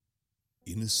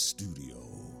In a studio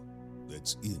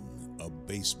that's in a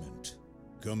basement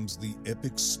comes the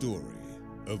epic story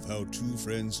of how two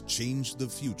friends changed the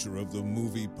future of the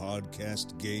movie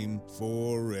podcast game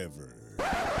forever.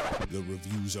 The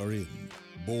reviews are in.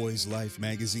 Boys Life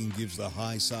magazine gives the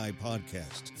High Sci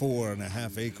podcast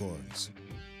 4.5 acorns.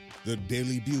 The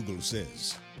Daily Bugle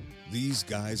says, these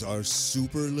guys are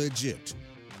super legit.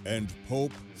 And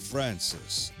Pope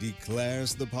Francis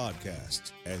declares the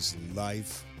podcast as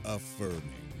life-affirming.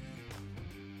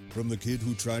 From the kid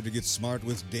who tried to get smart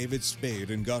with David Spade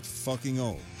and got fucking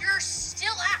old. You're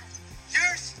still out.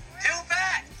 You're still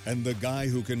bad. And the guy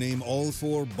who can name all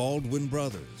four Baldwin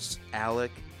brothers.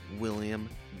 Alec, William,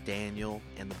 Daniel,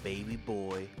 and the baby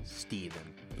boy, Stephen.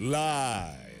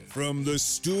 Live from the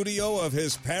studio of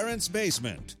his parents'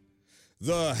 basement.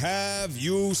 The Have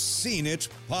You Seen It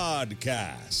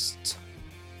podcast.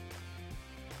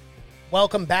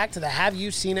 Welcome back to the Have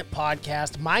You Seen It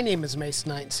podcast. My name is Mason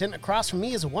Knight, and sitting across from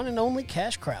me is the one and only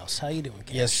Cash Kraus. How you doing,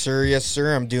 Cash? Yes, sir. Yes,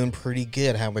 sir. I'm doing pretty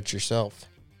good. How about yourself?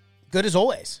 Good as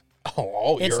always.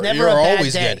 It's never you're a bad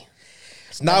always day. good.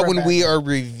 It's not when we are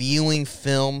reviewing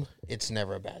film. It's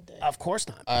never a bad day. Of course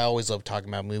not. I always love talking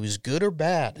about movies, good or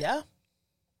bad. Yeah.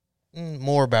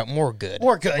 More good. More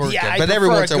good. Yeah, I but every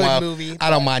prefer once a in a good while, movie, I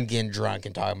don't mind getting drunk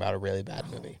and talking about a really bad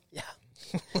movie. Yeah.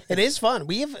 It is fun.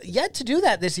 We have yet to do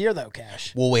that this year, though,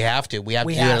 Cash. Well, we have to. We have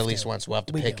to do it at least once. We'll have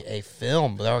to pick a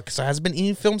film. Because there has been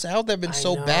any films out that have been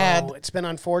so bad It's been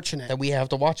unfortunate. that we have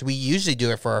to watch. We usually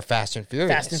do it for our Fast and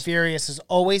Furious. Fast and Furious is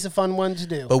always a fun one to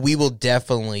do. But we will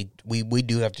definitely, we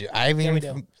do have to. I haven't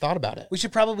even thought about it. We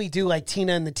should probably do like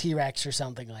Tina and the T-Rex or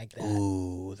something like that.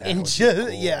 Ooh, that And would be just, cool.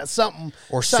 yeah, something.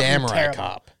 Or something Samurai terrible.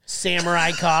 Cop.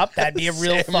 Samurai Cop. That'd be a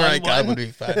real Samurai fun Cop one. would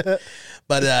be fun.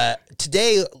 But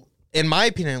today, in my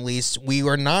opinion at least, we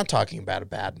are not talking about a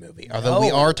bad movie. Although we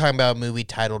are talking about a movie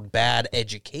titled Bad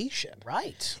Education.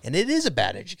 Right. And it is a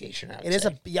bad education, I would It is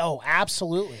say.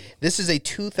 absolutely. This is a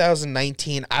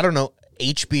 2019, I don't know,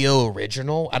 HBO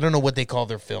original. I don't know what they call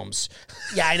their films.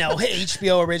 Yeah, I know.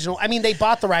 HBO original. I mean, they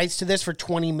bought the rights to this for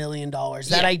 $20 million.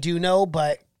 That I do know,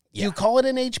 but do you call it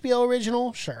an HBO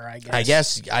original? Sure, I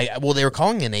guess. Well, they were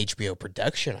calling it an HBO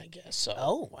production, I guess. So.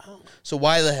 Oh, wow. So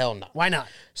why the hell not? Why not?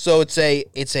 So it's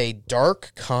a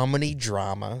dark comedy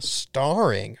drama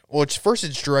starring. Well, it's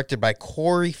directed by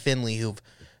Corey Finley, who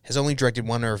has only directed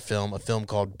one other film, a film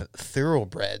called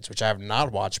Thoroughbreds, which I have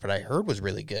not watched, but I heard was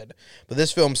really good. But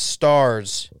this film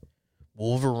stars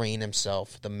Wolverine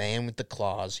himself, the man with the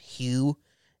claws, Hugh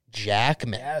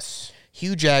Jackman. Yes.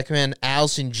 Hugh Jackman,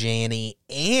 Allison Janney,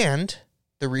 and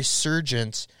the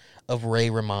resurgence of Ray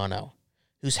Romano,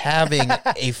 who's having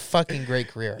a fucking great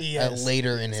career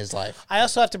later in his life. I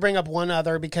also have to bring up one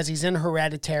other because he's in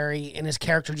Hereditary and his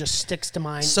character just sticks to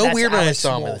mind. So That's weird when I Alex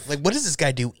saw him. Wolff. Like, what does this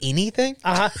guy do? Anything?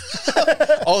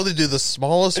 Uh-huh. All to do the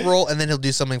smallest role, and then he'll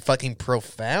do something fucking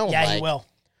profound. Yeah, like he will.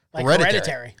 Like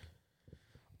Hereditary.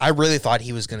 I really thought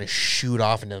he was going to shoot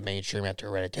off into the mainstream after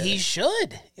Hereditary. He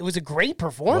should. It was a great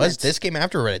performance. This came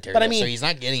after Hereditary, But I mean- so he's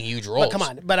not getting huge roles. But come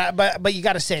on. But you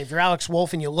got to say, if you're Alex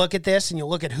Wolff and you look at this and you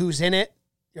look at who's in it,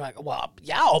 you're like, well,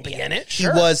 yeah, I'll be in it.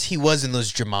 Sure. He was in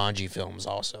those Jumanji films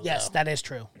also. Yes, though. that is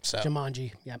true. So.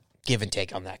 Jumanji. Yep. Give and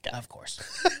take on that guy. Of course.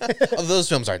 Oh, those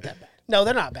films aren't that bad. No,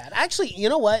 they're not bad. Actually, you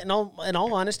know what? In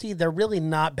all honesty, they're really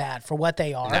not bad for what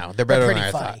they are. No, they're better than pretty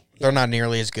I funny. thought. They're not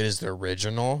nearly as good as the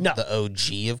original, No. the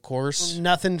OG, of course.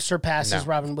 Nothing surpasses No,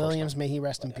 Robin Williams. May he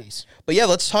rest in peace. But yeah,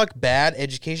 let's talk Bad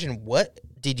Education. What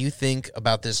did you think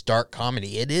about this dark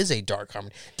comedy? It is a dark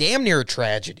comedy. Damn near a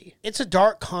tragedy. It's a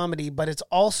dark comedy, but it's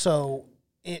also,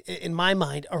 in my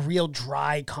mind, a real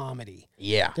dry comedy.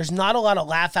 Yeah. There's not a lot of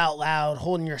laugh out loud,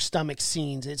 holding your stomach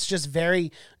scenes. It's just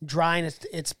very dry, and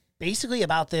it's basically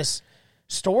about this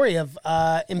story of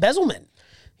embezzlement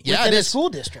within a school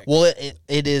district. Well,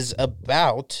 it is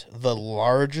about the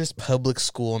largest public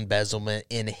school embezzlement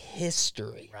in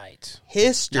history. Right.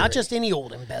 History. Not just any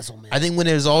old embezzlement. I think when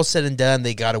it was all said and done,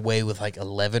 they got away with like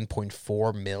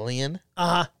 $11.4 million.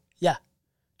 Yeah.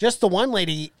 Just the one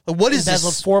lady What is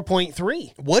embezzled this?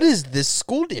 4.3. What is this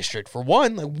school district for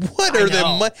one? Like, what I are the?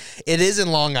 know. It is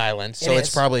in Long Island, so It it's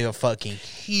is. probably a fucking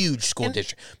huge school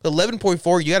district. But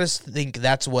 11.4, you got to think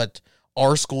that's what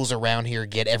our schools around here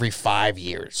get every 5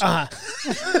 years.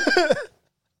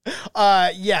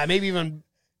 Yeah, maybe even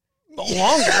longer.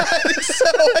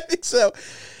 I think so.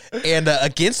 And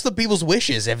against the people's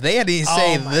wishes, if they had any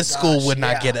say, Oh my this school gosh, would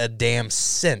not yeah. get a damn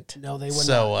cent. No, they would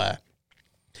so, But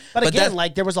But again, that-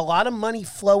 like there was a lot of money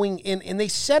flowing in, and they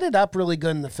set it up really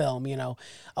good in the film. You know,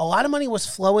 a lot of money was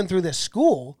flowing through this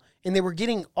school, and they were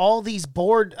getting all these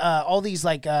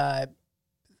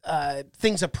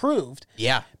things approved.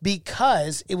 Yeah.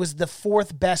 Because it was the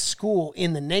 4th best school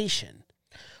in the nation.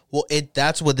 Well,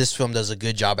 that's what this film does a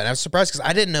good job, and I'm surprised because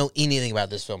I didn't know anything about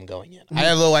this film going in.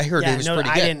 Although I heard it was pretty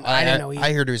good. I didn't know either.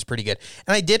 I heard it was pretty good,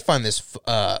 and I did find this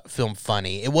film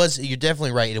funny. It was. You're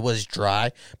definitely right. It was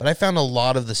dry, but I found a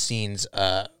lot of the scenes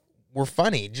were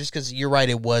funny. Just because you're right,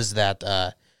 it was that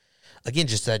again,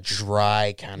 just that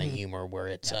dry kind of humor where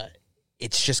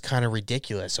it's just kind of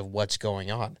ridiculous of what's going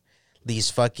on. The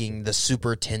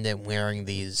superintendent wearing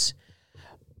these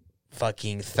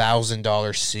fucking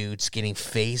 $1,000 suits, getting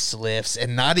facelifts,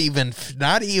 and not even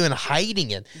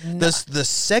hiding it. The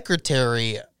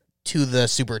secretary to the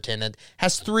superintendent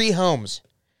has 3 homes,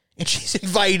 and she's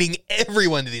inviting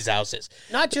everyone to these houses.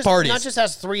 Not just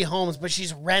has 3 homes, but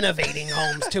she's renovating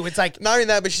homes too. It's like not even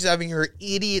that, but she's having her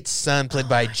idiot son, played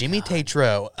by Jimmy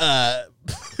Tatro,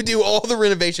 do all the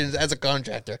renovations as a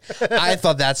contractor. I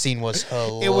thought that scene was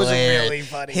hilarious. It was really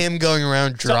funny. Him going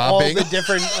around dropping all the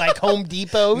different like Home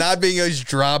Depots. Not being always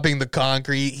dropping the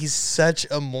concrete. He's such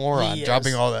a moron.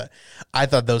 Dropping all that. I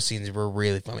thought those scenes were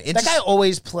really funny. That guy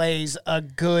always plays a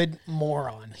good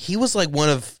moron. He was like one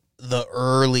of the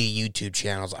early YouTube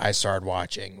channels I started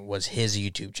watching was his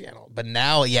YouTube channel. But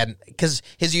now, because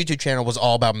his YouTube channel was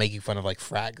all about making fun of like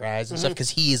frat guys and stuff, because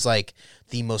he's like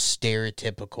the most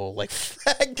stereotypical like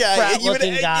frat guy.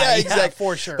 Frat-looking guy. Yeah, exactly.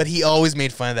 For sure. But he always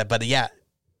made fun of that. But yeah,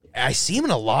 I see him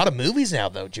in a lot of movies now,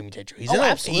 though, Jimmy Tatro. He's in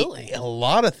absolutely. a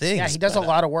lot of things. Yeah, he does a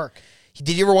lot of work.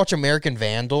 Did you ever watch American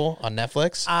Vandal on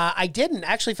Netflix? I didn't.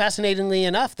 Actually, fascinatingly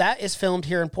enough, that is filmed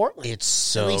here in Portland. It's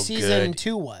so good. At least season good.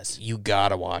 2 was. You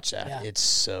gotta watch that. Yeah. It's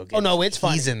so good. Oh, no, it's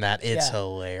funny. He's in that. It's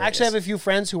hilarious. I actually have a few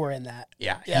friends who were in that.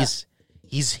 Yeah. He's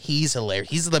hilarious.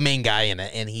 He's the main guy in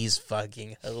it, and he's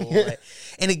fucking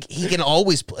hilarious. And he can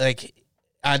always like.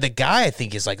 The guy, I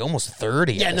think, is like almost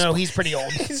 30. Yeah, no, he's pretty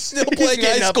old. He's still playing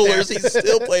high schoolers. He's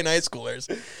still playing high schoolers.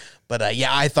 But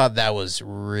I thought that was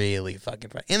really fucking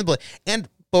fun. And what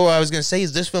I was going to say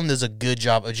is this film does a good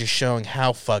job of just showing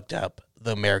how fucked up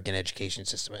the American education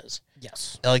system is.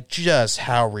 Yes. Like, just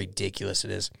how ridiculous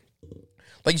it is.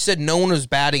 Like you said, no one was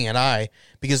batting an eye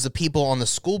because the people on the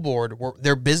school board,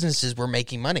 their businesses were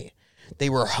making money. They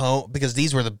were home because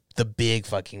these were the big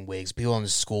fucking wigs. People on the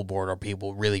school board are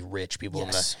people really rich people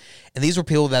and these were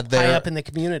people that they're high up in the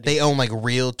community. They own like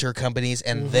realtor companies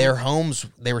and their homes.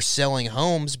 They were selling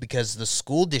homes because the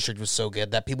school district was so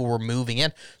good that people were moving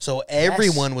in. So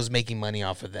everyone was making money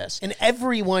off of this, and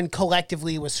everyone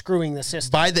collectively was screwing the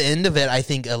system. By the end of it, I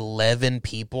think 11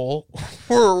 people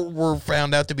were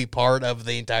found out to be part of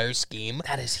the entire scheme.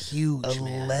 That is huge.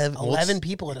 11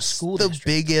 people at a school district.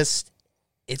 The biggest.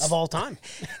 Of all time.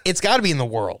 It's got to be in the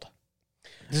world.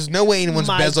 There's no way anyone's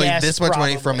embezzling this much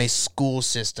money from a school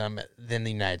system than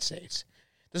the United States.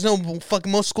 There's no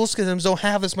fucking, most school systems don't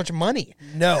have this much money.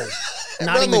 No.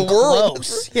 Not even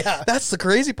close. Yeah. That's the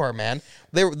crazy part, man.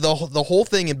 The whole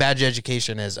thing in Bad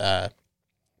Education is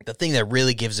the thing that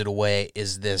really gives it away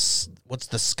is this, what's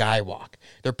the skywalk?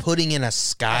 They're putting in a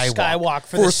skywalk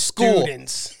for the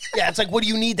students. Yeah, it's like, what do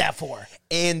you need that for?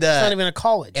 And it's not even a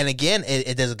college. And again,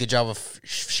 it does a good job of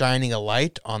shining a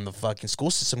light on the fucking school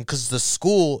system because the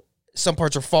school, some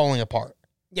parts are falling apart.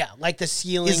 Yeah, like the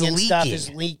ceiling and stuff is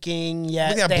leaking.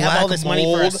 Yeah, they have all this mold.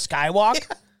 money for a skywalk.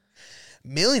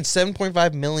 Yeah.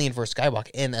 $7.5 million for a skywalk.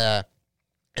 And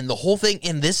the whole thing,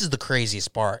 and this is the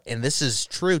craziest part, and this is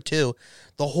true too,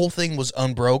 the whole thing was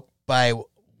unbroke by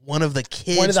one of the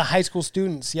kids. One of the high school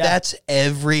students, yeah. That's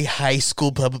every high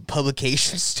school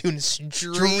publication student's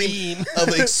dream of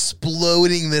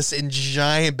exploding this in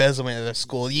giant embezzlement at the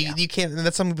school. You can't, and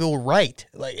that's something people write.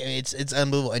 Like, it's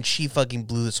unbelievable. And she fucking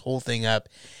blew this whole thing up.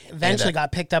 Eventually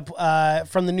got picked up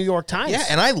from the New York Times. Yeah,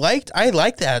 and I liked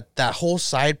that whole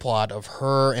side plot of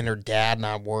her and her dad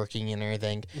not working and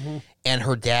everything. Mm-hmm. And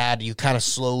her dad, you kind of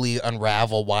slowly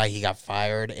unravel why he got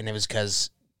fired, and it was because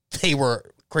they were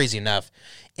crazy enough.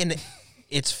 And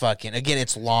it's fucking, again,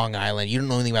 it's Long Island. You don't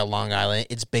know anything about Long Island.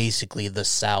 It's basically the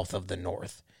south of the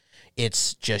north.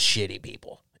 It's just shitty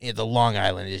people. The Long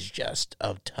Island is just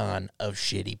a ton of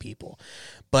shitty people.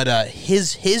 But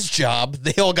his job,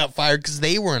 they all got fired because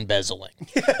they were embezzling.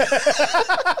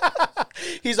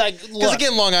 He's like, because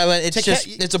again, Long Island,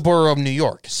 it's a borough of New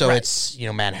York, so it's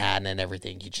Manhattan and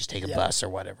everything. You just take a bus or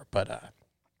whatever. But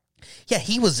yeah,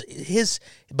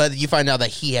 but you find out that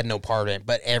he had no part in it,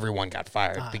 but everyone got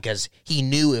fired because he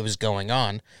knew it was going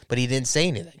on, but he didn't say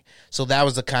anything. So that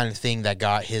was the kind of thing that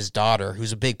got his daughter,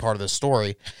 who's a big part of the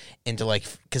story, into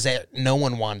because no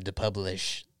one wanted to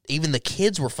publish. Even the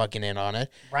kids were fucking in on it,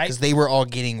 right? Because they were all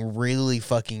getting really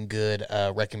fucking good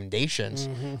recommendations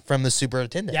from the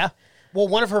superintendent. Yeah. Well,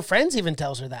 one of her friends even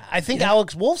tells her that. I think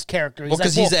Alex Wolff's character. Well,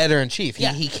 because he's the editor-in-chief.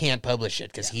 Yeah. He can't publish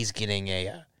it because he's getting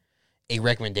a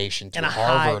recommendation to And a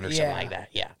Harvard high- or something yeah. like that.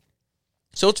 Yeah.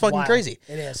 So it's fucking Wild. crazy.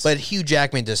 It is. But Hugh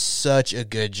Jackman does such a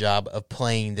good job of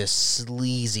playing this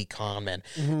sleazy con man.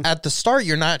 Mm-hmm. At the start,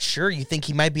 you're not sure. You think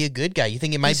he might be a good guy. You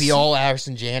think it might be all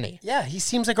Allison Janney. Yeah, he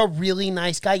seems like a really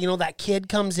nice guy. You know, that kid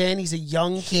comes in. He's a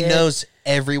young kid. He knows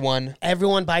everyone.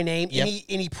 everyone by name, Yep.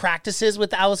 and he practices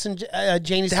with Allison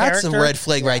Janney's That's character. some red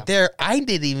flag right there. I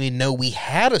didn't even know we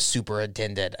had a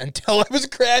superintendent until I was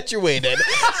graduated.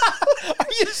 Are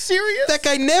you serious? That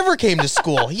guy never came to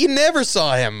school. You never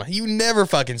saw him. You never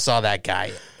fucking saw that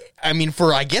guy. I mean,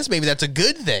 I guess maybe that's a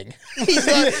good thing. He's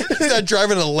not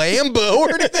driving a Lambo or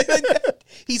anything like that.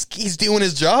 He's doing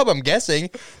his job, I'm guessing.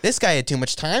 This guy had too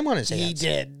much time on his hands. He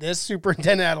did. This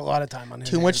superintendent had a lot of time on his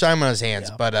Too hands. much time on his hands.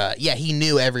 But he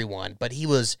knew everyone. But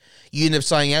you end up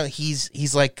finding out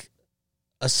he's like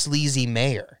a sleazy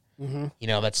mayor. Mm-hmm. You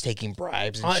know, that's taking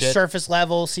bribes and On a shit. surface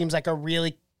level, seems like a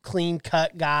really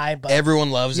clean-cut guy, but Everyone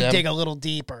loves you him. dig a little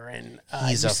deeper, and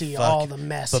He's you a see fuck- all the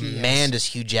mess But he man, is. does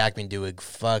Hugh Jackman do a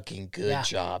fucking good Yeah.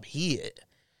 job.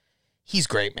 He's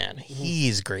great, man.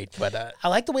 He's great. But I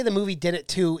like the way the movie did it,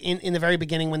 too, in the very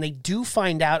beginning when they do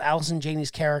find out Allison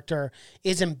Janney's character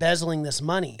is embezzling this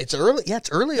money. it's early. Yeah,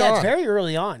 it's early Yeah, on. it's very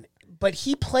early on. But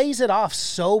he plays it off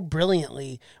so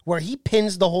brilliantly where he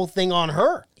pins the whole thing on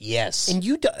her. Yes. And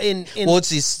you do, Well, it's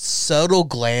these subtle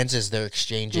glances they're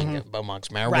exchanging amongst.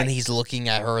 Remember when Right. he's looking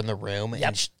at her in the room Yep.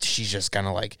 and she's just kind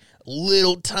of like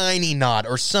little tiny nod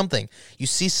or something. You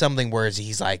see something where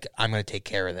he's like, "I'm going to take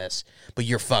care of this," but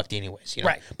you're fucked anyways. You know?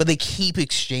 Right. But they keep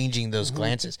exchanging those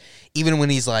glances, even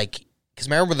when he's like, because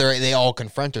remember they all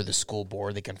confront her, the school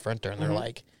board. They confront her and they're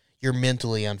like, "You're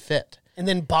mentally unfit." and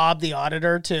then Bob the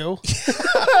auditor too.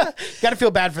 Got to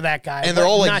feel bad for that guy. And they're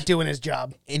all like- not doing his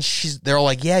job. And they're all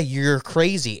like, "Yeah, you're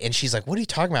crazy." And she's like, "What are you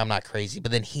talking about? I'm not crazy."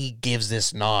 But then he gives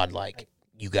this nod like,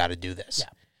 "You got to do this. Yeah.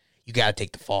 You got to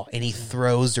take the fall." And he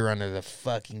throws her under the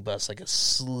fucking bus like a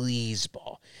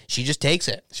sleazeball. She just takes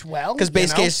it. Well, Because you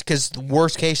know. because the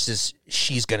worst case is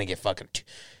she's going to get fucking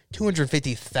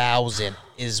 $250,000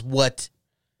 is what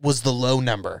was the low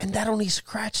number. And that only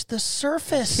scratched the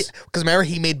surface. Because remember,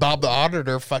 he made Bob the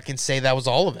auditor fucking say that was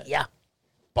all of it. Yeah.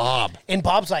 Bob. And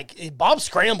Bob's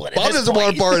scrambling. at Bob this doesn't want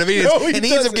point. a part of it. No, and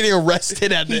he ends up doesn't. getting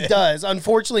arrested at He the does,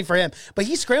 unfortunately for him. But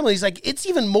he's scrambling. He's like, it's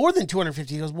even more than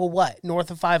 250. He goes, well, what? North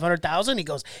of 500,000? He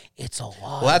goes, it's a lot.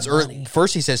 Well, that's of money.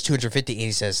 first he says 250, and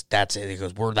he says that's it. He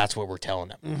goes, that's what we're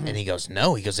telling him, and he goes,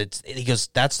 no, he goes,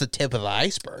 that's the tip of the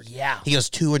iceberg. Yeah. He goes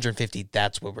 250.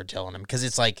 That's what we're telling him because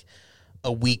it's like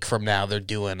a week from now they're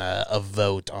doing a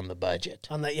vote on the budget,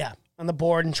 on the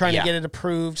board and trying Yeah. to get it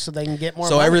approved so they can get more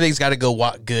so money. everything's got to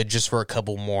go good just for a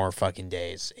couple more fucking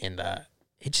days, and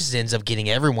it just ends up getting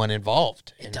everyone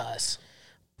involved. It And does.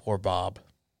 poor Bob,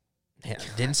 yeah,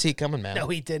 didn't see it coming, man. No,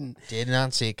 he didn't. Did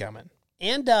not see it coming.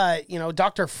 And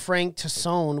Dr. Frank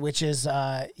Tassone, which is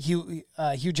Hugh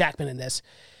Jackman in this,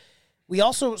 we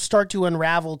also start to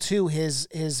unravel too his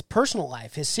personal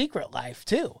life, his secret life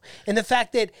too, and the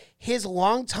fact that his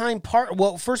longtime partner.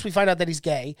 Well, first we find out that he's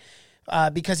gay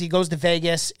because he goes to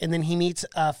Vegas and then he meets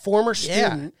a former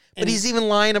student. But he's even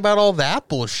lying about all that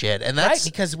bullshit, and right that's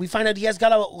because we find out he has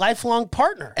got a lifelong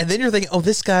partner. And then you're thinking, oh,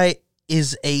 this guy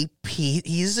is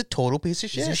he's a total piece of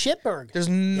shit. He's a shitberg. There's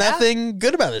nothing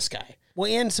good about this guy. Well,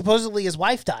 and supposedly his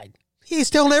wife died. He's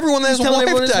telling everyone that He's his telling wife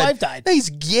everyone his died. wife died. No, he's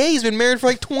gay. He's been married for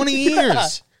like 20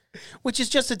 years. Which is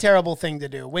just a terrible thing to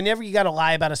do. Whenever you got to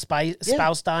lie about a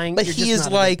spouse dying, But you're he just is not a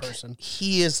good like person.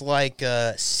 he is like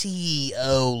a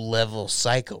CEO level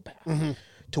psychopath, Mm-hmm.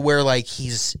 to where like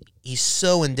he's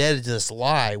so indebted to this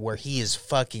lie where he is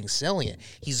fucking selling it.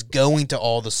 He's going to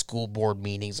all the school board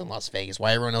meetings in Las Vegas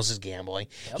while everyone else is gambling.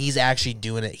 He's actually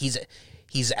doing it.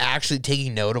 He's actually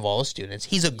taking note of all the students.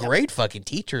 He's a great fucking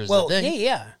teacher. Is Well, the thing.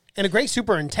 yeah. And a great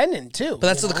superintendent, too. But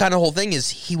that's the kind of whole thing is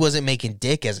he wasn't making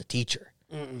dick as a teacher,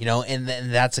 you know, and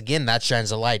that's again that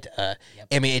shines a light. I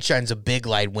mean, it shines a big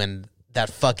light when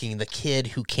the kid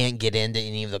who can't get into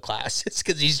any of the classes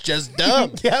because he's just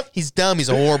dumb. Yep. He's dumb. He's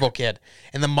a horrible kid,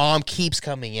 and the mom keeps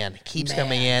coming in, and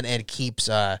keeps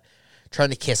trying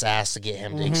to kiss ass to get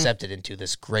him to accept it into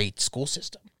this great school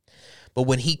system. But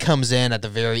when he comes in at the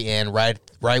very end, right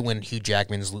when Hugh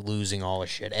Jackman's losing all his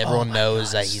shit, everyone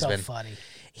knows that he's so been. funny.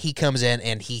 He comes in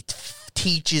and he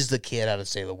teaches the kid how to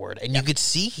say the word. And you could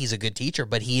see he's a good teacher,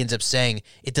 but he ends up saying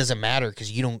it doesn't matter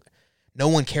because no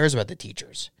one cares about the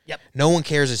teachers. Yep. No one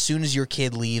cares. As soon as your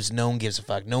kid leaves, no one gives a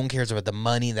fuck. No one cares about the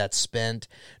money that's spent.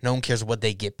 No one cares what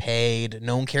they get paid.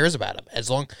 No one cares about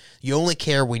them. You only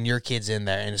care when your kid's in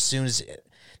there. And as soon as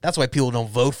That's why people don't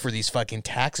vote for these fucking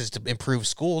taxes to improve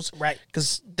schools. Right.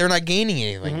 Because they're not gaining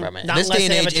anything from it. Not In this unless day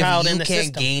and they have age, a child if in you the can't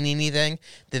system. gain anything,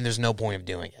 then there's no point of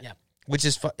doing it. Yeah. Which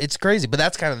is it's crazy, but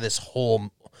that's kind of this whole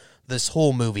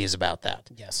movie is about that.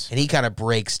 Yes. And he kind of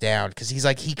breaks down because he's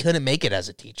like he couldn't make it as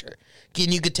a teacher,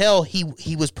 and you could tell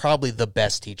he was probably the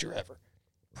best teacher ever.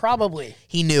 Probably.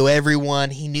 He knew everyone.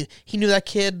 He knew that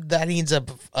kid that he ends up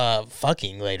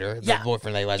fucking later. The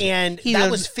boyfriend that he was. And he that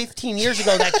knows- was 15 years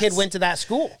ago that kid went to that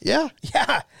school. yeah.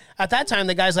 Yeah. At that time,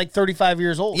 the guy's like 35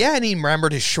 years old. Yeah, and he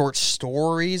remembered his short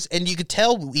stories, and you could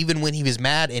tell even when he was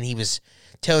mad and he was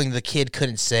telling the kid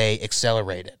couldn't say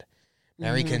accelerated.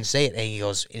 Now he couldn't say it, and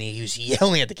he was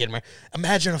yelling at the kid.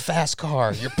 Imagine a fast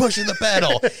car. You're pushing the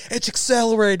pedal. It's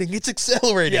accelerating. It's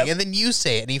accelerating. Yep. And then you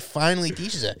say it, and he finally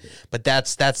teaches it. But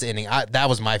that's the ending. That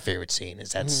was my favorite scene,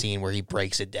 is that scene where he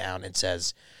breaks it down and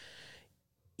says,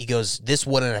 he goes, this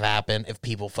wouldn't have happened if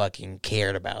people fucking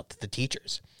cared about the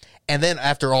teachers. And then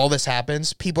after all this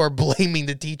happens, people are blaming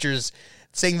the teachers,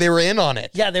 saying they were in on it.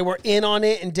 Yeah, they were in on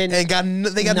it and didn't. And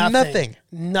they got nothing.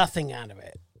 Nothing out of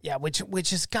it. Yeah, which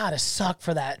has got to suck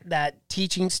for that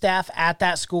teaching staff at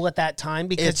that school at that time,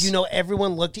 because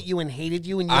everyone looked at you and hated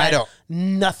you, and you had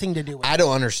nothing to do with it. I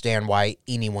don't understand why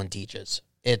anyone teaches.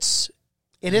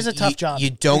 It is a tough job.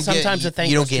 You don't And sometimes get, a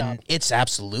you don't thankless get. job. It's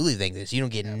absolutely thankless. You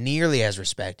don't get nearly as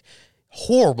respect.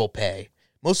 Horrible pay.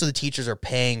 Most of the teachers are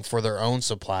paying for their own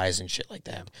supplies and shit like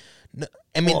that. No,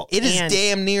 I mean, it is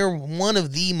damn near one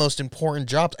of the most important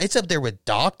jobs. It's up there with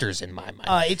doctors in my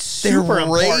mind. It's super They're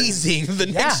important. raising the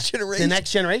next generation. The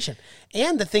next generation.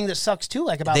 And the thing that sucks too,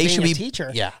 like about They being should a be- teacher,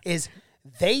 yeah. is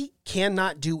they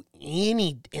cannot do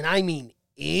any, and I mean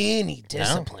any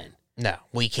discipline. No,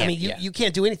 we can't. I mean, you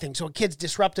can't do anything. So a kid's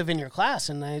disruptive in your class,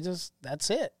 and that's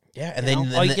it. Yeah, and You then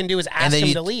know? All you can do is ask them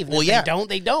to leave. And if they don't,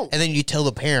 they don't. And then you tell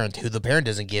the parent, who the parent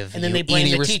doesn't give, And then you they blame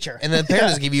any the teacher. and then the parent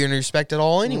doesn't give you any respect at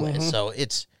all anyway. So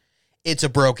it's a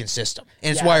broken system,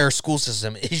 and it's why our school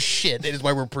system is shit. It is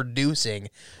why we're producing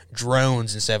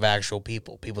drones instead of actual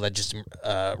people that just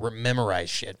memorize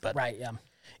shit. But Right, yeah.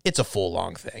 it's a full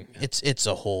long thing. It's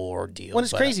a whole ordeal. Well,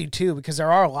 it's but, crazy too, because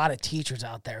there are a lot of teachers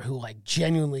out there who like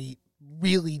genuinely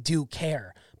really do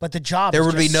care, but the job there is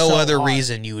would be just no so other hard.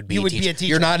 reason you would be. You a would teacher. be a teacher.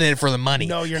 You're not in it for the money.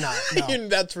 No, you're not. No.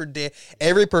 That's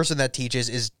every person that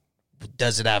teaches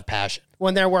doesn't have passion.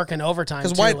 When they're working overtime,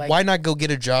 Because why not go get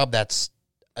a job that's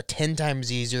 10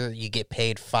 times easier? You get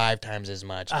paid 5 times as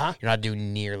much. Uh-huh. You're not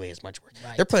doing nearly as much work.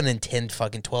 Right. They're putting in 10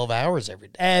 fucking 12 hours every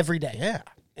day. every day? Yeah.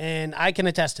 And I can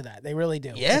attest to that. They really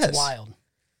do. Yes. It's wild.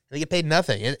 They get paid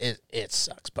nothing. It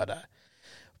sucks,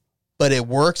 but it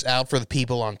works out for the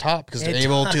people on top because they're It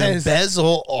able to does.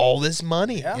 embezzle all this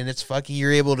money, Yeah. and it's fucking.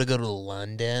 You're able to go to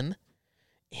London,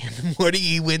 and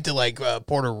you went to like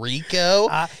Puerto Rico,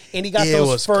 And he got It those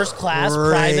was first class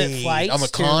private great. flights on the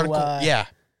Concorde. to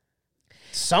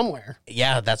somewhere.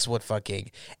 Yeah, that's what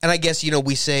fucking. And I guess,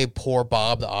 we say poor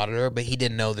Bob, the auditor, but he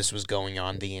didn't know this was going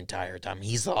on the entire time.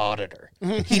 He's the auditor.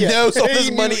 He knows all this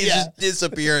He money knew- is just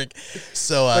disappearing.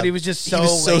 So, But he was just so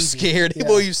lazy. scared. Yeah.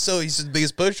 Well, he's the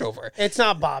biggest pushover. It's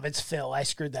not Bob. It's Phil. I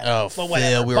screwed that Oh, up. But Phil,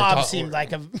 whatever. we were Bob ta- seemed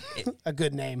like a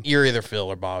good name. You're either Phil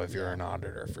or Bob if you're an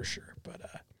auditor for sure.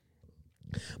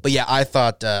 But yeah, I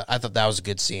thought that was a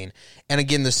good scene. And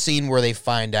again, the scene where they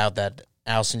find out that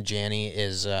Allison Janney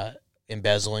is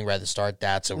embezzling right at the start,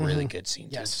 that's a really good scene.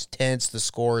 Yes. It's tense. The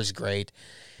score is great.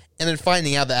 And then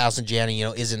finding out that Allison Janney,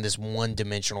 isn't this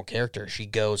one-dimensional character. She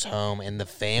goes home and the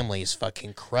family is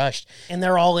fucking crushed. And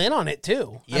they're all in on it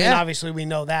too. I mean, Yeah. obviously we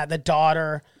know that. The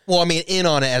daughter. Well, I mean, in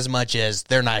on it as much as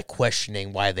they're not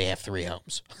questioning why they have 3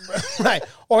 homes. Right.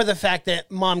 Or the fact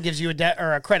that mom gives you a debt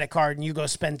or a credit card and you go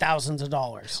spend thousands of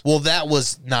dollars. Well, that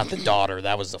was not the daughter.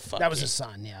 That was the fucking. That was his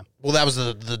son, yeah. Well, that was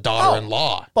the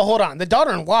daughter-in-law. But hold on. The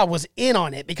daughter-in-law was in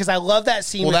on it because I love that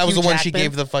scene Well, with that was Hugh the one she Jackman.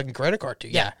 gave the fucking credit card to.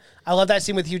 Yeah. I love that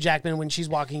scene with Hugh Jackman when she's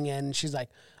walking in and she's like,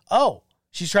 oh,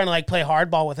 she's trying to like play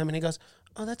hardball with him. And he goes,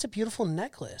 oh, that's a beautiful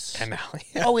necklace. I know.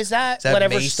 Yeah. Oh, is that that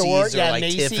whatever Macy's store? or, Yeah, like,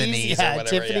 Macy's. Tiffany's or yeah,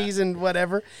 whatever, Tiffany's and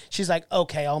whatever. She's like,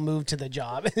 okay, I'll move to the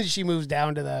job. And she moves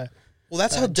down to the. Well,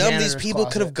 that's how dumb these janitor's people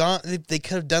could have closet. gone. They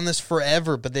could have done this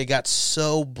forever, but they got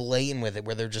so blatant with it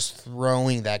where they're just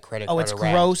throwing that credit Oh, card it's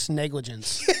around. gross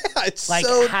negligence. It's Like,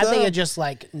 so had they dumb. had just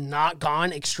like not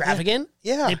gone extravagant,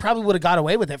 Yeah. they probably would have got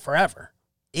away with it forever.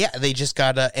 Yeah, they just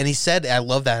got and he said, I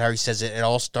love that how he says it. It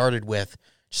all started with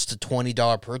just a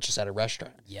 $20 purchase at a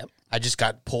restaurant. Yep. I just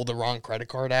got pulled the wrong credit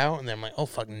card out, and then I'm like, oh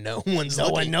fuck, no one's No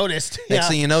looking. one noticed. Next Yeah.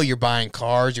 thing you know, you're buying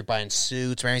cars, you're buying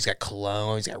suits, man. He's got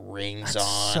cologne, he's got rings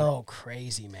on. So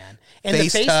crazy, man. And the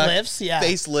facelifts, yeah.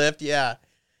 Facelift, yeah.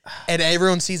 And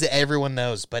everyone sees it, everyone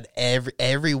knows, but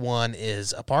everyone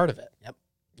is a part of it. Yep.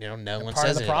 no one part of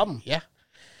says the anything. problem. Yeah,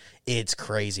 it's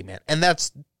crazy, man, and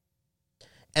that's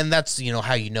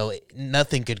how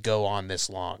nothing could go on this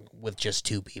long with just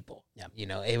two people. Yeah.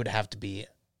 It would have to be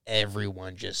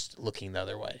everyone just looking the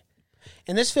other way.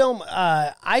 And this film,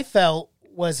 I felt,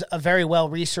 was a very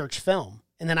well-researched film.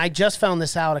 And then I just found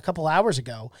this out a couple hours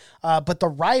ago. But the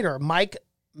writer, Mike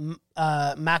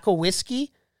Makowiecki,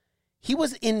 he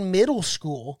was in middle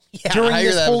school during I hear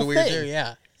this that whole was a weird thing. theory,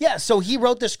 yeah. Yeah, so he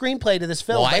wrote the screenplay to this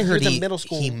film. Well, I but heard he was in middle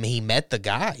school. he met the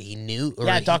guy. He knew. Or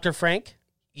Dr. Frank.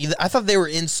 I thought they were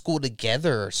in school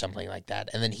together or something like that.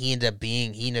 And then he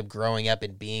ended up growing up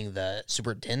and being the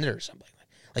superintendent or something.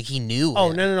 Like he knew. Oh,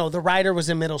 him. no. The writer was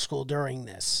in middle school during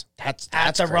this. That's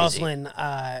At the crazy. Roslyn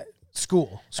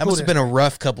school. That must have been a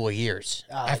rough couple of years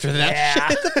after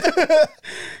that. Yeah.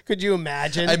 Could you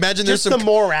imagine? I imagine just there's some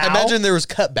the morale. I imagine there was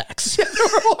cutbacks. there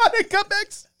were a lot of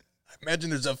cutbacks. I imagine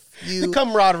there's a few. The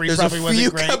camaraderie There's probably a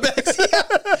few wasn't great.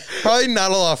 cutbacks. Probably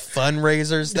not a lot of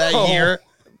fundraisers that No. year.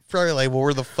 Probably like, well,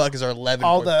 where the fuck is our 11?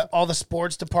 all the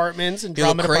sports departments and The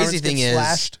drama crazy departments thing get is,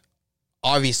 slashed.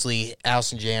 obviously,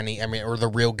 Allison Janney, or the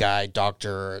real guy,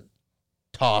 Dr.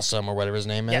 Tossum, or whatever his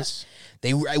name is.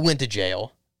 Yes. I went to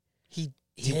jail. He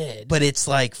did. But it's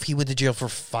like he went to jail for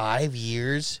 5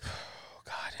 years. Oh,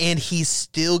 God. And he's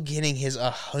still getting his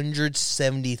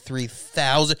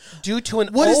 $173,000. Due to an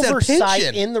What is that oversight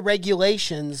pension? in the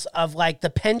regulations of like the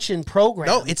pension program.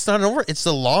 No, it's not over. It's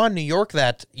the law in New York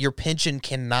that your pension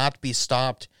cannot be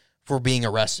stopped for being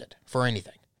arrested for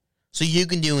anything. So you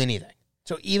can do anything.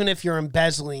 So even if you're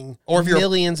embezzling Or if you're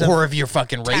millions of or if you're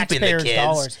fucking raping the taxpayers' kids,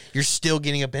 dollars. you're still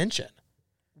getting a pension.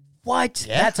 what?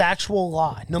 Yeah. That's actual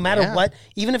law. No matter Yeah. what,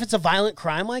 even if it's a violent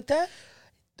crime like that?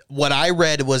 What I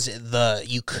read was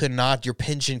your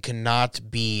pension cannot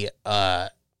be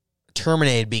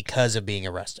terminated because of being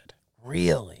arrested.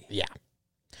 Really? Yeah.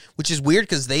 Which is weird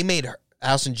because they made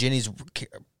Allison Janney's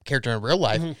character in real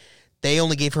life, they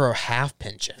only gave her a half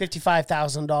pension.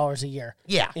 $55,000 a year.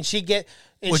 Yeah. And she gives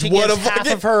Which half would have-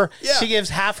 of her Yeah. she gives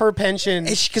half her pension.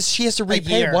 Because she has to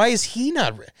repay. year. Why is he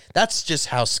not? That's just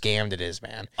how scammed it is,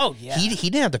 man. Oh, yeah. He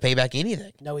didn't have to pay back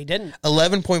anything. No, he didn't.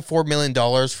 $11.4 million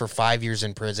for 5 years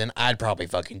in prison. I'd probably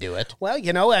fucking do it. Well,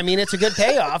 I mean, it's a good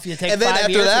payoff. You take And then 5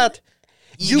 after years that,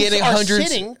 you you get are hundreds.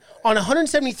 sitting on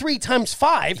 173 times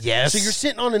 5. Yes. So you're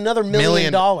sitting on another $1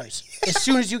 million as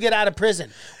soon as you get out of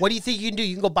prison. What do you think you can do?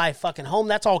 You can go buy a fucking home.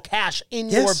 That's all cash in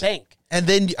your Yes. bank. And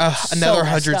then So another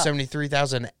messed up.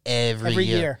 $173,000 every Every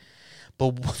year. year.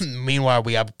 But meanwhile,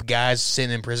 we have guys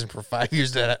sitting in prison for 5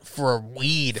 years for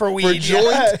weed. For weed. joints.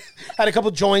 Yeah. Had a couple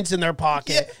joints in their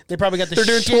pocket. Yeah. They probably got the They're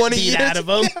doing shit 20 beat years. out of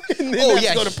them. And then Oh, have to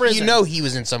yeah. go to prison. He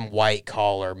was in some white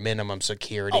collar minimum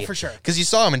security. Oh, for sure. Because you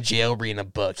saw him in jail reading a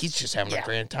book. He's just having Yeah. a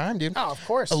grand time, dude. Oh, of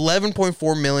course.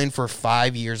 $11.4 million for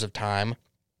 5 years of time.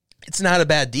 It's not a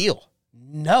bad deal.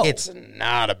 No. It's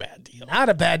not a bad deal not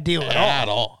a bad deal at all. at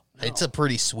all. It's a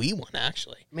pretty sweet one,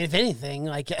 actually. I mean, if anything,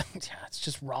 like, it's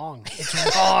just wrong.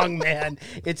 It's wrong, man.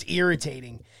 It's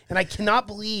irritating. And I cannot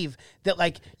believe that,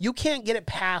 like, you can't get it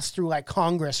passed through, like,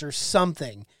 Congress or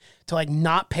something to, like,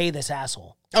 not pay this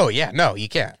asshole. Oh yeah, no, you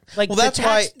can't. Like, well, that's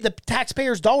why. the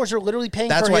taxpayers' dollars are literally paying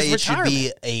That's for why his it should retirement.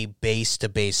 be a base to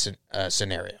base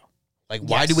scenario. Like,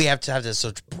 why Yes. do we have to have this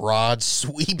such broad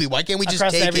sweeping? Why can't we just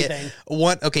Across take everything. it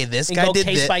one? Okay, this And guy go did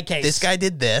case this. by case. This guy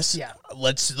did this. Yeah.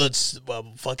 Let's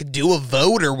fucking do a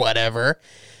vote or whatever.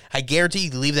 I guarantee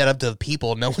you leave that up to the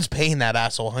people. No one's paying that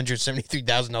asshole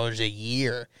 $173,000 a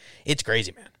year. It's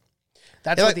crazy, man.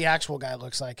 That's Yeah, what like- the actual guy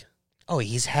looks like. Oh,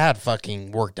 he's had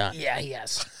fucking work done. Yeah, he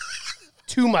has.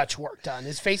 Too much work done.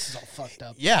 His face is all fucked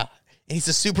up. Yeah. And he's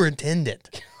a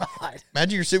superintendent. God.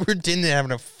 Imagine your superintendent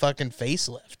having a fucking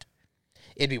facelift.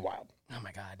 It'd be wild. Oh,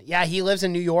 my God. Yeah, he lives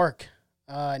in New York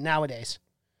nowadays.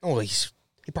 Oh, he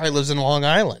probably lives in Long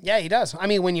Island. Yeah, he does. I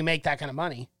mean, when you make that kind of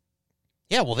money.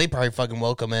 Yeah, well, they probably fucking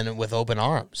welcome in with open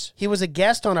arms. He was a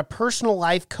guest on a personal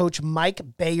life coach Mike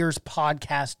Bayer's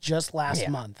podcast just last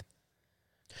month.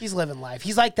 He's living life.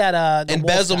 He's like that. The wolf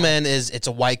guy. Embezzlement it's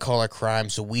a white collar crime,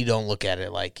 so we don't look at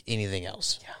it like anything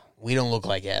else. Yeah, we don't look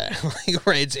like it.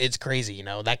 Right? It's crazy, you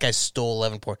know. That guy stole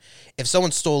If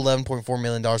someone stole $11.4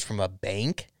 million from a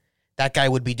bank, that guy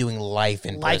would be doing life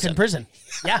in prison.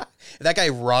 Yeah. If that guy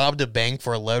robbed a bank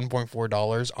for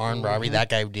 $11.4 armed robbery, that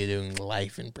guy would be doing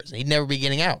life in prison. He'd never be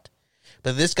getting out.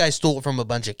 But this guy stole it from a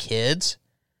bunch of kids,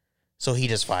 so he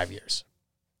does 5 years.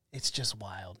 It's just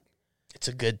wild. It's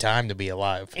a good time to be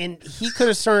alive. And he could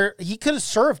have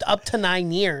served up to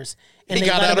 9 years, and He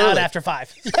they got let out him out early. after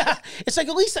 5. Yeah, it's like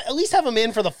at least have him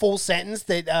in for the full sentence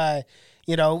that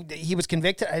he was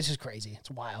convicted. It's just crazy. It's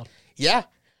wild. Yeah.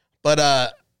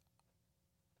 But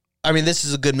I mean, this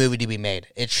is a good movie to be made.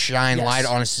 It shined Yes. light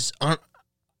on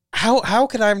how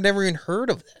could I have never even heard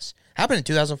of this? Happened in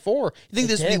 2004. You think It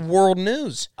this would did. be world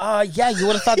news? Yeah, you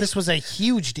would have thought this was a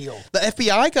huge deal. The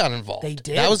FBI got involved. They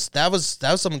did. That was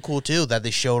something cool too. That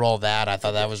they showed all that. I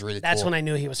thought that was really That's cool. when I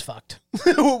knew he was fucked.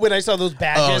 When I saw those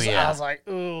badges, Oh, yeah. I was like,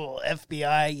 ooh,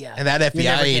 FBI, yeah. and that You're FBI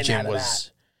never getting agent out of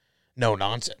was no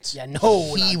nonsense. Yeah,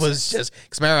 no He nonsense. was just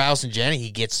because remember Allison Janney. He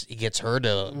gets her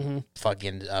to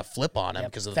fucking flip on him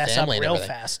Yep, because of the fess up family and real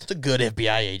everything. fast. It's a good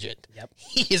FBI agent. Yep.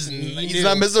 He's knew.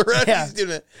 not messing around. Yeah. He's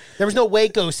doing it. There was no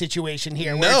Waco situation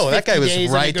here. where No, it's that guy 50 was days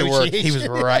of right to work. He was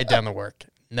negotiation. right down to work.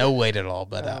 No wait at all,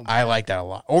 but I like that a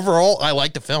lot. Overall, I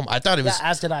liked the film. I thought it was. Yeah,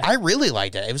 as did I. I really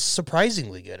liked it. It was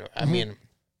surprisingly good. I mean,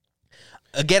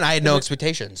 again, I had no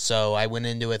expectations, so I went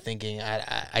into it thinking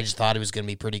I just thought it was going to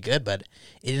be pretty good, but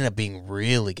it ended up being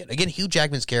really good. Again, Hugh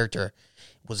Jackman's character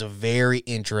was a very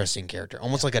interesting character,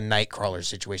 almost like a Nightcrawler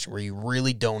situation where you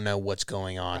really don't know what's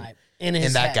going on. Right. In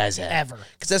his that head, guy's head. ever.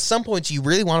 Because at some points, you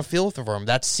really want to feel for him.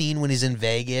 That scene when he's in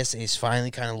Vegas and he's finally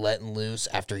kind of letting loose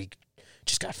after he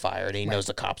just got fired and he knows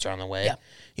the cops are on the way. Yeah.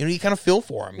 You know, you kind of feel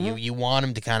for him. You want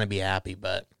him to kind of be happy.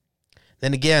 But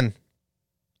then again,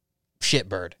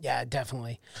 shitbird. Yeah,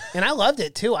 definitely. And I loved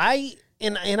it too. I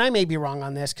may be wrong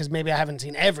on this because maybe I haven't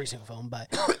seen every single film, but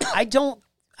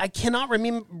I cannot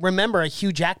remember a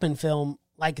Hugh Jackman film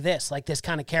like this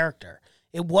kind of character.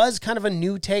 It was kind of a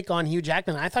new take on Hugh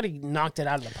Jackman. I thought he knocked it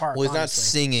out of the park. Well, he's not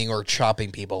honestly. singing or chopping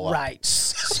people up. Right.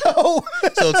 So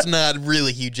So it's not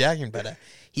really Hugh Jackman, but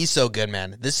he's so good,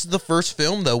 man. This is the first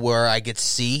film, though, where I get to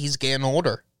see he's getting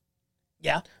older.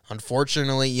 yeah.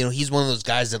 Unfortunately, you know, he's one of those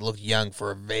guys that looked young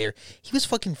for a very... He was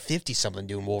fucking 50-something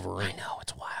doing Wolverine. I know,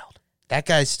 it's wild. That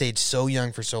guy stayed so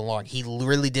young for so long. He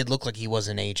really did look like he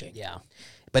wasn't aging. Yeah.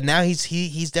 But now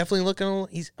he's definitely looking...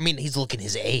 He's looking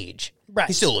his age. Right.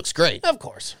 He still looks great. Of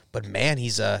course. But man,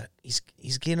 he's not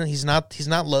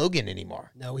Logan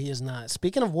anymore. No, he is not.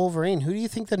 Speaking of Wolverine, who do you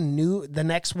think the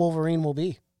next Wolverine will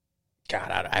be? God,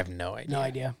 I have no idea. No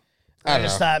idea. I don't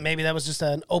just know. thought maybe that was just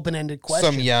an open-ended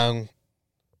question. Some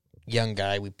young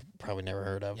guy we probably never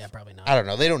heard of. Yeah, probably not. I don't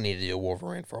know. They don't need to do a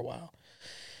Wolverine for a while.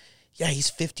 Yeah, he's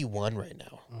 51 right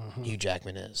now. Hugh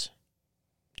Jackman is.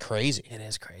 Crazy. It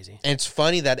is crazy. And it's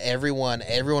funny that everyone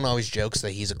always jokes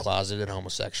that he's a closeted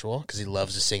homosexual because he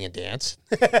loves to sing and dance.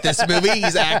 This movie,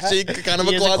 he's actually kind of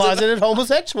He is a closeted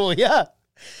homosexual, yeah.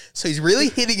 So he's really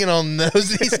hitting it on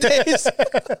those these days.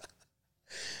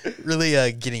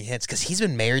 Really getting hits because he's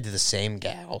been married to the same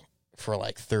gal for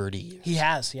like 30 years. He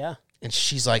has, yeah. And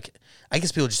she's like, I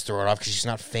guess people just throw it off because she's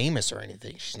not famous or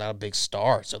anything. She's not a big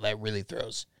star. So that really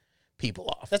throws people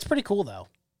off. That's pretty cool, though.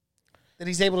 That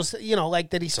he's able to,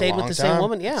 that he a stayed with long the same time.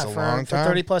 woman, yeah, It's a for long time.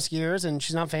 30 plus years, and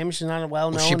she's not famous, she's not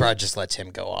well known. Well, she probably just lets him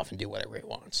go off and do whatever he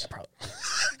wants.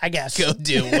 I guess. Go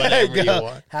do whatever you Go.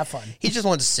 want. Have fun. He just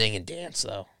wants to sing and dance,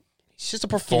 though. He's just a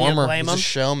performer. blame He's a him?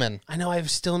 showman. I know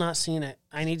I've still not seen it.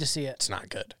 I need to see it. It's not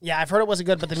good. Yeah, I've heard it wasn't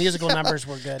good, but the musical numbers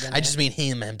were good. I just mean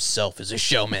him himself is a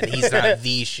showman. He's not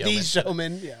the showman. These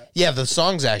showmen, yeah. Yeah, the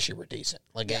songs actually were decent.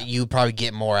 Like you probably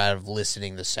get more out of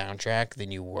listening to the soundtrack than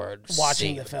you were Watching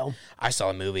seeing the it. film. I saw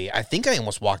a movie. I think I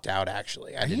almost walked out.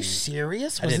 Actually, Are you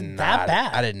serious? I Was did it not, that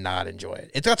bad? I did not enjoy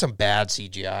it. It's got some bad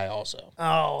CGI also.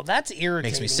 Oh, that's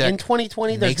irritating. Makes me sick. In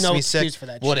 2020, there's Makes no me excuse sick. for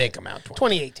that Well, it shit. didn't come out.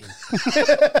 20.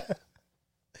 2018.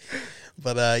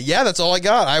 But yeah, that's all I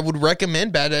got. I would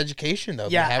recommend Bad Education though.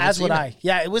 if you Yeah, haven't as would seen it. I.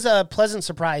 Yeah, it was a pleasant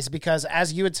surprise because,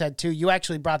 as you had said too, you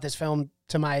actually brought this film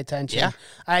to my attention. Yeah.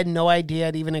 I had no idea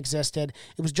it even existed.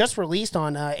 It was just released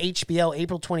on HBO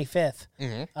April 25th.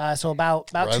 So about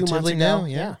 2 months Relatively ago.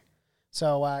 new, yeah.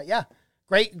 So yeah,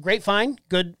 great find.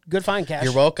 Good find, Cash.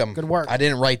 You're welcome. Good work. I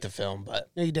didn't write the film, but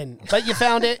No, you didn't, but you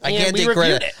found it. I and can't we take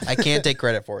reviewed credit. it. I can't take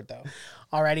credit for it though.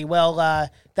 Alrighty, well,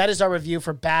 that is our review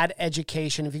for Bad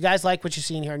Education. If you guys like what you're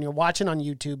seeing here and you're watching on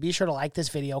YouTube, be sure to like this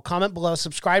video, comment below,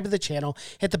 subscribe to the channel,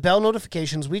 hit the bell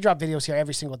notifications. We drop videos here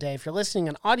every single day. If you're listening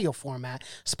in audio format,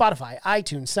 Spotify,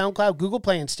 iTunes, SoundCloud, Google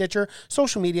Play, and Stitcher,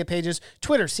 social media pages,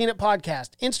 Twitter, Seen It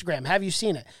Podcast, Instagram, Have You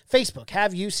Seen It, Facebook,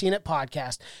 Have You Seen It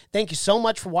Podcast. Thank you so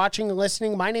much for watching and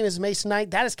listening. My name is Mason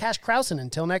Knight. That is Cash Krause, and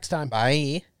until next time.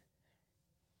 Bye.